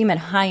everywhere. You see them at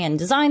high-end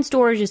design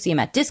stores. You see them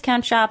at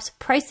discount shops.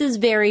 Prices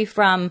vary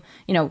from,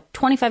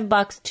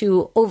 $25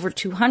 to over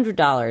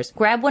 $200.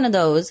 Grab one of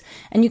those,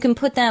 and you can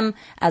put them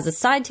as a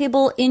side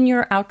table in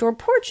your outdoor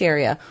porch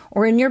area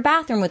or in your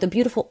bathroom with a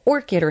beautiful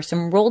orchid or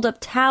some rolled-up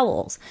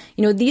towels.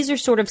 These are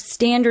sort of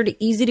standard,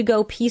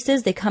 easy-to-go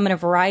pieces. They come in a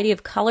variety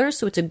of colors,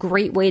 so it's a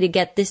great way to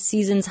get this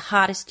season's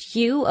hottest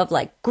hue of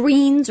like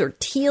greens or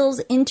teals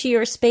into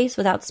your space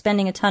without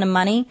spending a ton of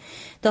money.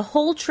 The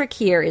whole trick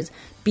here is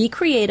be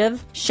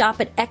creative, shop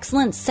at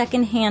excellent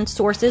secondhand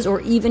sources, or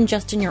even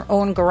just in your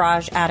own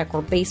garage, attic,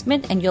 or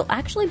basement, and you'll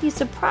actually be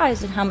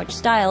surprised at how much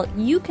style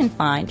you can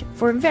find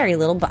for very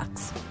little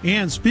bucks.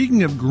 And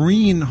speaking of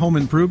green home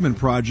improvement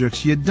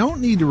projects, you don't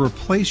need to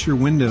replace your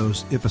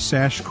windows if a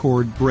sash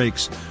cord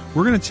breaks.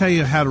 We're going to tell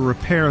you how to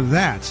repair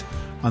that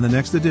on the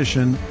next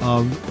edition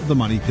of The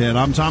Money Pit.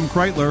 I'm Tom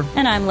Kreitler.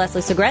 And I'm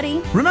Leslie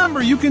Segretti.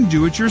 Remember, you can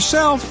do it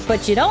yourself,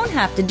 but you don't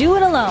have to do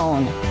it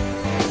alone.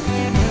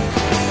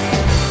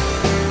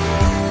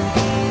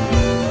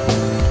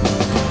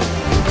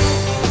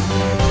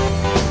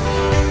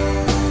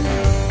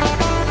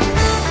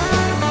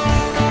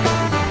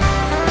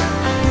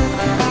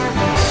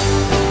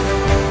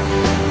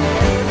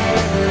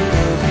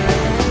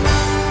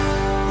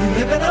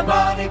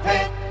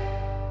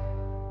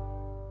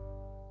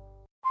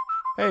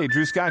 Hey,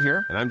 Drew Scott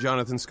here, and I'm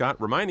Jonathan Scott,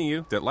 reminding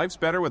you that life's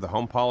better with a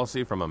home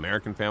policy from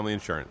American Family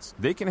Insurance.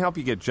 They can help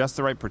you get just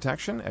the right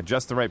protection at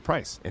just the right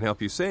price and help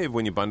you save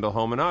when you bundle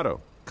home and auto.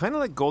 Kind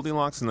of like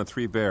Goldilocks and the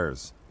Three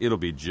Bears. It'll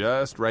be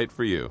just right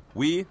for you.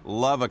 We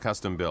love a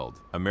custom build.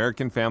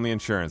 American Family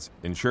Insurance.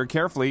 Insure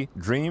carefully,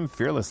 dream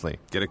fearlessly.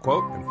 Get a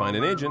quote and find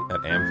an agent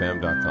at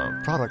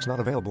amfam.com. Products not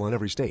available in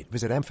every state.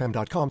 Visit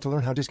amfam.com to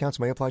learn how discounts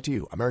may apply to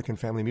you. American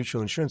Family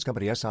Mutual Insurance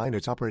Company, SI, and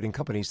its operating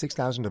company,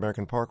 6000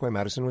 American Parkway,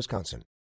 Madison, Wisconsin.